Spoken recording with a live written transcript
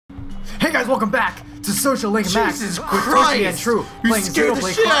Hey guys, welcome back to SocialLinkMax. Jesus with Christ! and True, You playing scared the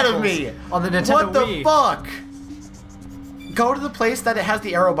Xenoblade shit out of Chronicles me! on the Nintendo What the Wii. fuck? Go to the place that it has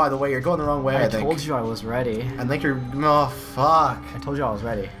the arrow, by the way. You're going the wrong way, I think. I told you I was ready. I think you're... Oh, fuck. I told you I was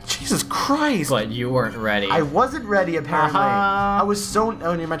ready. Jesus Christ! But you weren't ready. I wasn't ready, apparently. Uh-huh. I was so...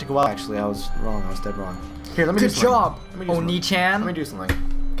 Oh, you're meant to go out, actually. I was wrong. I was dead wrong. Here, let me do Good something. job, Let me do something. Oni-chan. Let me do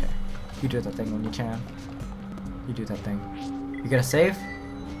something. Okay. You do that thing, Oni-chan. You do that thing. You gonna save?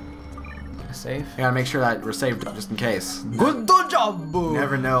 Save? I gotta make sure that we're saved just in case. Good job! You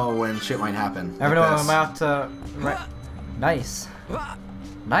never know when shit might happen. Never like know when this. I'm about to... Nice.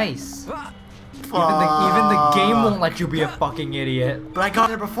 Nice. Even Fuck. the game won't let you be a fucking idiot. But I got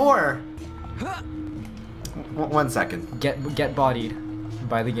there before. 1 second. Get bodied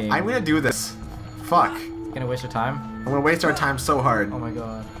by the game. I'm gonna do this. Fuck. Gonna waste your time? I'm gonna waste our time so hard. Oh my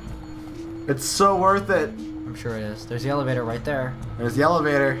god. It's so worth it. I'm sure it is. There's the elevator right there. There's the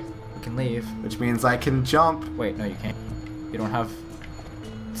elevator, You can leave. which means I can jump. Wait, no you can't. You don't have...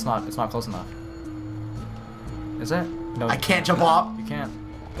 It's not close enough. Is it? No. I can't jump off. You can't.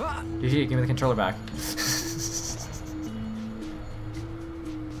 GG, give me the controller back.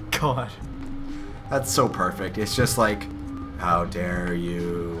 God. That's so perfect. It's just like, how dare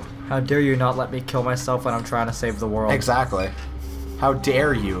you? How dare you not let me kill myself when I'm trying to save the world. Exactly. How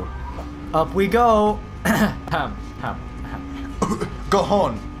dare you? Up we go! Go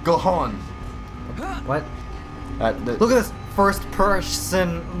on. Go on. What? Look. Look at this first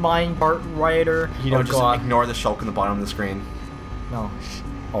person mind part writer. You know, Oh just god. ignore the shulk in the bottom of the screen. No.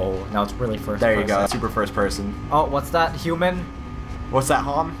 Oh, now it's really first There person. you go. Super first person. Oh, what's that? Human? What's that,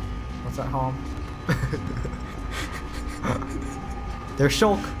 Hom? What's that, home? There's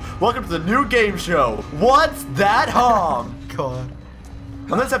Shulk. Welcome to the new game show. What's that, Hom? God.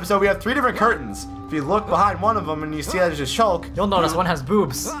 On this episode, we have 3 different curtains. If you look behind one of them and you see that there's a Shulk, You'll notice one has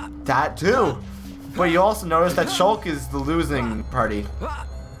boobs. that too. But you also notice that Shulk is the losing party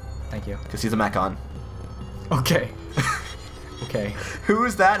Thank you. because he's a Mechon. Okay. Okay.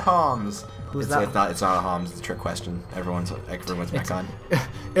 Who's that, Homs? Who's It's not a Homs. It's a trick question. Everyone's Mechon.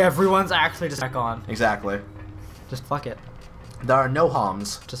 Everyone's actually just back on. Exactly. Just fuck it. There are no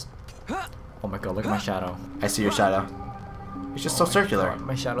Homs. Just. Oh my god, look at my shadow. I see your shadow. It's just so circular. God,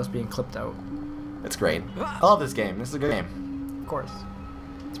 my shadow's being clipped out. It's great. I love this game. This is a good game. Of course.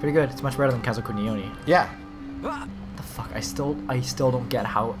 It's pretty good. It's much better than Kazoku Nioni. Yeah. The fuck? I still don't get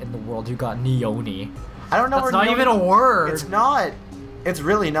how in the world you got Nioni. I don't know That's where not even a word. It's not. It's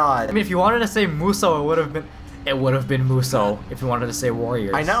really not. I mean, if you wanted to say Muso, it would have been Muso if you wanted to say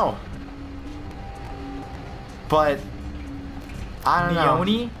warriors. I know. But I don't know.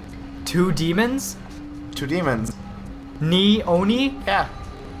 Nioni? 2 demons? 2 demons. Ni Oni? Yeah.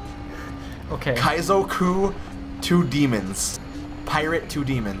 Okay. Kaizoku, 2 demons. Pirate, 2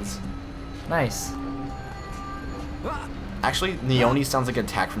 demons. Nice. Actually, Nioni sounds like an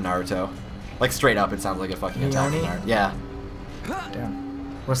attack from Naruto. Like straight up, it sounds like a fucking attack from Nioni? Naruto. Yeah.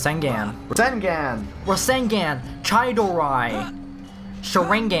 Damn. Rasengan. Rasengan. Rasengan. Chaidorai.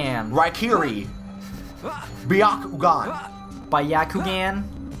 Sharingan. Raikiri. Byakugan. Byakugan.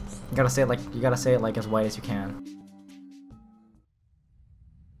 You gotta say it like as white as you can.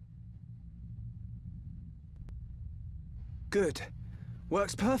 Good.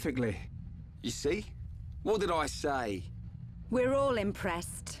 Works perfectly. You see? What did I say? We're all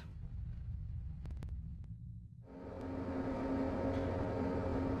impressed.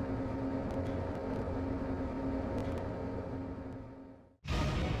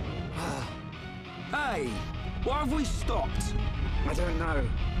 Hey! Why have we stopped? I don't know,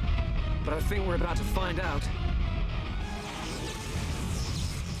 but I think we're about to find out.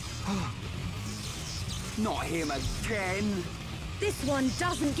 Not him again! This one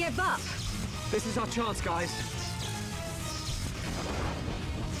doesn't give up. This is our chance, guys.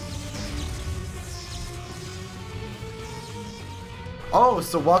 Oh,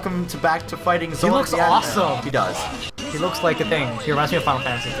 so welcome back to fighting Zola. He looks awesome. He does. He looks like a thing. He reminds me of Final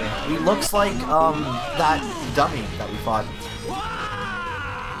Fantasy thing. He looks like that dummy that we fought.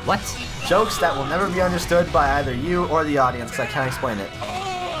 What? Jokes that will never be understood by either you or the audience because I can't explain it.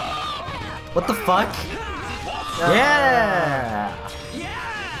 What the fuck? Yeah!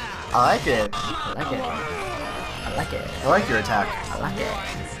 I like it. I like it. I like it. I like your attack. I like it.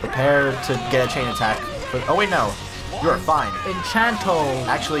 Prepare to get a chain attack. But, oh wait, no. You are fine. Enchanto!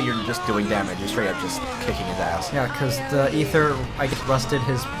 Actually, you're just doing damage. You're straight up just kicking his ass. Yeah, because the ether, I guess, rusted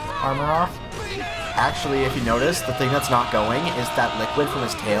his armor off. Actually, if you notice, the thing that's not going is that liquid from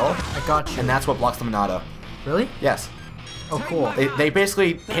his tail, I got you. and that's what blocks the Monado. Really? Yes. Oh, cool. They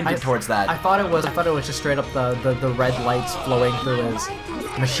basically hinted towards that. I thought it was just straight up the red lights flowing through his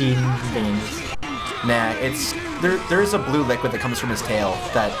machine veins. Nah, it's there's a blue liquid that comes from his tail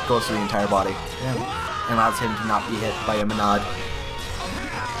that goes through the entire body. Yeah. And allows him to not be hit by a Monad.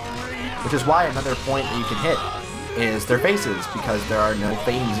 Which is why another point that you can hit is their faces, because there are no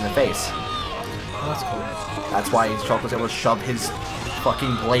veins in the face. Oh, that's cool. That's why Shulk was able to shove his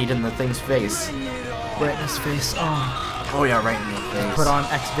fucking blade in the thing's face. Right in his face. Oh. Oh yeah, right in the face. Put on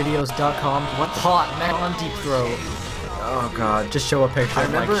xvideos.com. What hot man on Deep Throat. Oh god. Just show a picture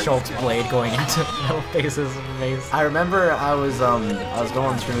of like remember- Shulk's blade going into no faces face. I remember I was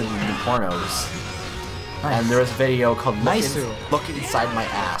going through the pornos. Nice. And there was a video called Nice. Look Inside My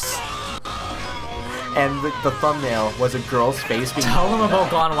Ass. And the thumbnail was a girl's face being... Tell them about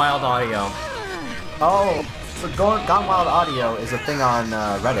Gone Wild Audio. Oh, so Gone Wild Audio is a thing on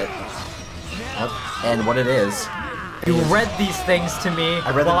Reddit. And what it is... You read these things to me I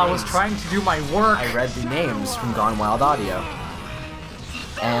read the while I was names. trying to do my work. I read the names from Gone Wild Audio.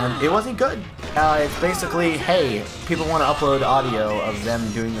 And it wasn't good. It's basically, hey, people want to upload audio of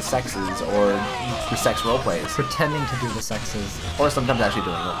them doing the sexes or the sex roleplays. Pretending to do the sexes. Or sometimes actually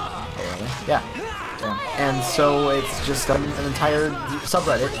doing it. Oh, really? Yeah. And so it's just an entire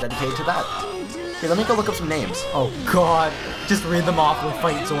subreddit dedicated to that. Here, let me go look up some names. Oh god. Just read them off with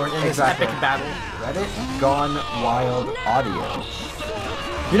fight sword in Exactly. this epic battle. Reddit Gone Wild Audio.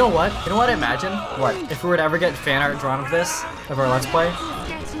 You know what? You know what I imagine? What? If we were to ever get fan art drawn of this, of our Let's Play,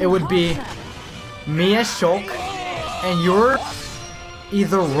 it would be me as Shulk, and you're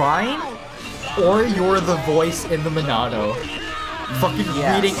either Ryan, or you're the voice in the Monado. Fucking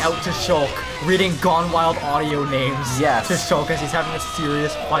Yes. reading out to Shulk, reading Gone Wild Audio names Yes. to Shulk as he's having a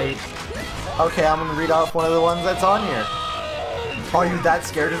serious fight. Okay, I'm gonna read off one of the ones that's on here. Are you that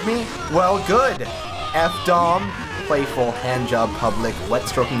scared of me? Well, good. F-Dom, playful, handjob, public, wet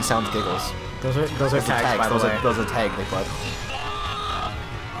stroking sounds, giggles. Those are Those are tags, by the way. Those are tags they put.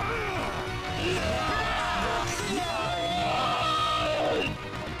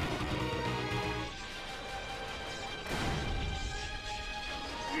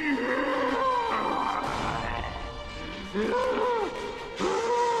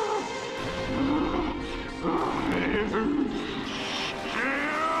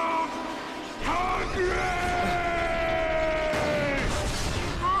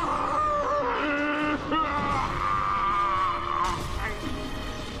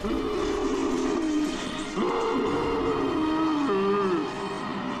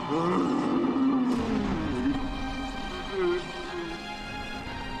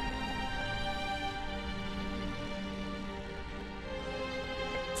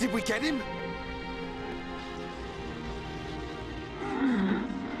 Did we get him?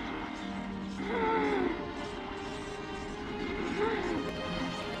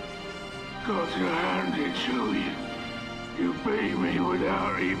 Got to hand it to you. You beat me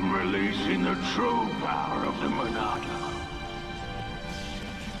without even releasing the true power of the Monado.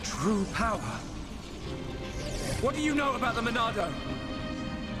 True power? What do you know about the Monado?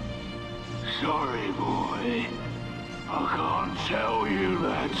 Sorry, boy. I can't tell you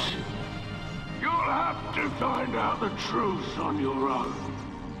that. You'll have to find out the truth on your own.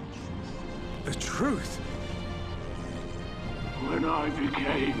 The truth? When I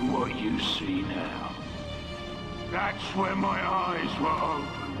became what you see now, that's when my eyes were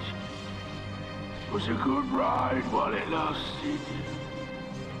opened. It was a good ride while it lasted.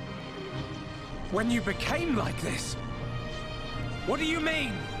 When you became like this? What do you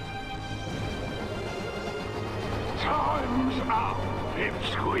mean? Time's up,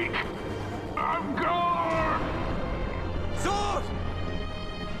 Pipsqueak. I'm gone! Sword!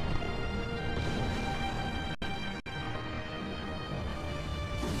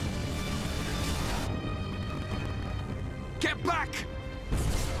 Get back!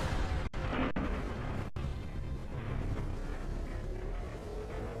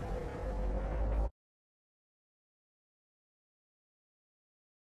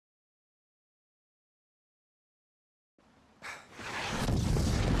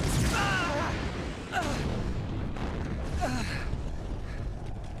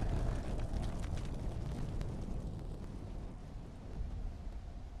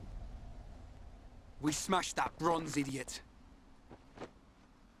 We smashed that bronze idiot.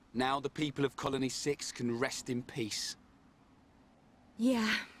 Now the people of Colony 6 can rest in peace. Yeah.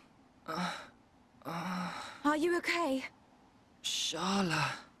 Are you okay? Shala,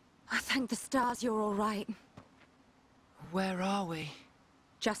 I thank the stars you're all right. where are we?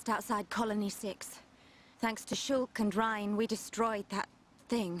 Just outside Colony 6. Thanks to Shulk and Ryan, we destroyed that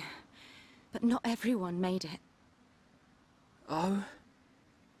thing. But not everyone made it. Oh?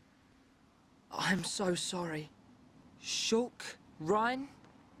 I'm so sorry. Shulk? Ryan?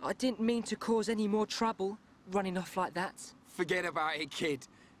 I didn't mean to cause any more trouble, running off like that. Forget about it, kid.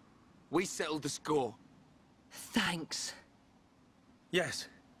 We settled the score. Thanks. Yes.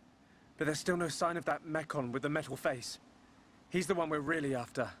 But there's still no sign of that Mekon with the metal face. He's the one we're really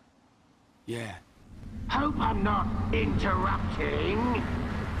after. Yeah. Hope I'm not interrupting.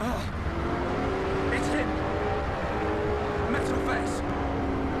 It's him! Metal face!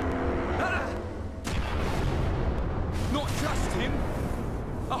 Ah! Not just him.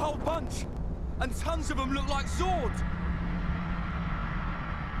 A whole bunch. And tons of them look like Zord.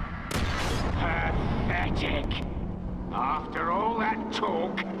 Pathetic. After all that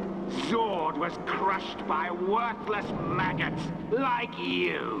talk, Zord was crushed by worthless maggots like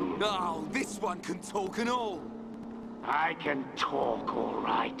you. Oh, this one can talk and all. I can talk all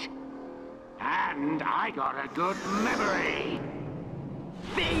right. And I got a good memory.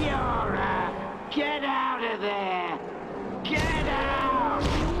 Fiora! Get out of there! Get out!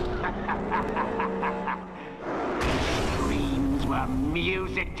 Screams were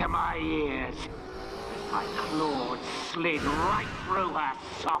music to my ears. My claws slid right through her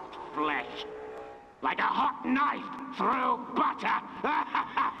soft flesh. Like a hot knife through butter.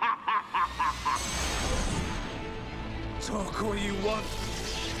 Talk all you want.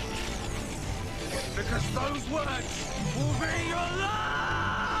 Because those words will be your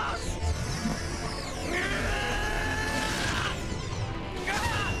last!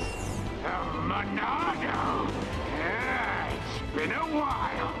 Monado! Yeah, it's been a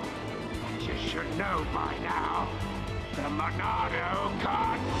while. But you should know by now. The Monado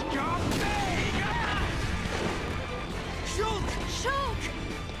can't stop me! Shulk! Shulk!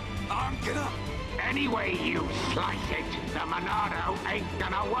 I'm gonna... Any way you slice it, the Monado ain't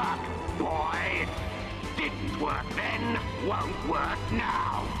gonna work, boy. Didn't work then, won't work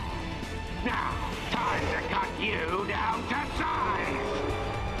now. Now, time to cut you down to size.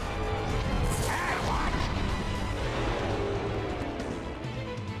 What?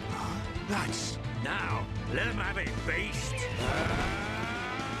 That's... Now, let him have it, beast!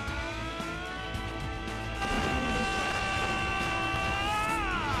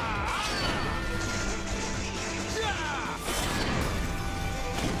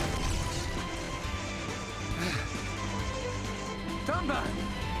 Dunban!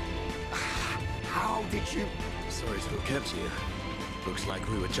 How did you... Sorry to have kept you. Looks like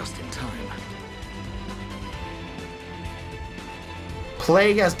we were just in time.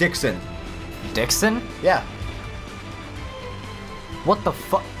 Play as Dixon. Dixon? Yeah. What the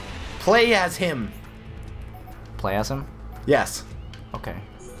fuck? Play as him. Play as him? Yes. Okay.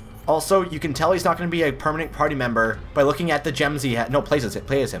 Also, you can tell he's not going to be a permanent party member by looking at the gems he had. No, play as him.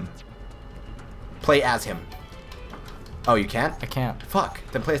 Play as him. Oh, you can't? I can't. Fuck.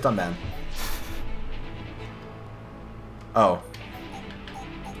 Then play as Dunban. Oh.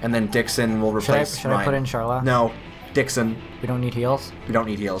 And then Dixon will replace Should I put in Charla? No. Dixon. We don't need heals? We don't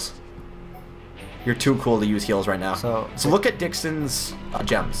need heals. You're too cool to use heals right now. So look at Dixon's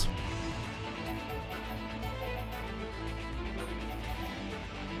gems.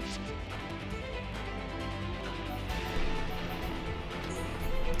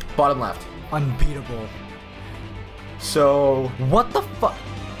 Bottom left. Unbeatable. So... What the fuck?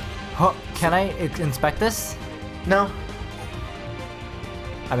 Huh, can I inspect this? No.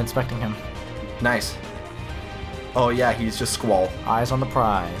 I'm inspecting him. Nice. Oh yeah, he's just Squall. Eyes on the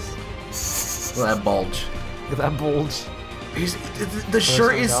prize. Look at that bulge. Look at that bulge. The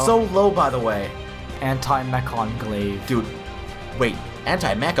shirt is so low, by the way. Anti-Mekon glaive. Dude, wait.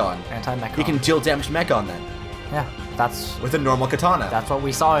 Anti-Mekon? Anti-Mekon. You can deal damage to Mekon then. Yeah, that's... With a normal katana. That's what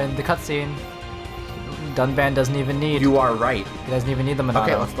we saw in the cutscene. Dunban doesn't even need... You are right. He doesn't even need the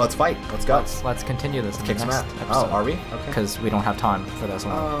Monado. Okay, let's fight. Let's go. Let's continue this in the kick some next ass. episode. Oh, are we? Okay. Because we don't have time for this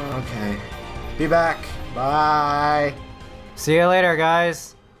one. Oh, okay. Be back. Bye. See you later,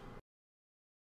 guys.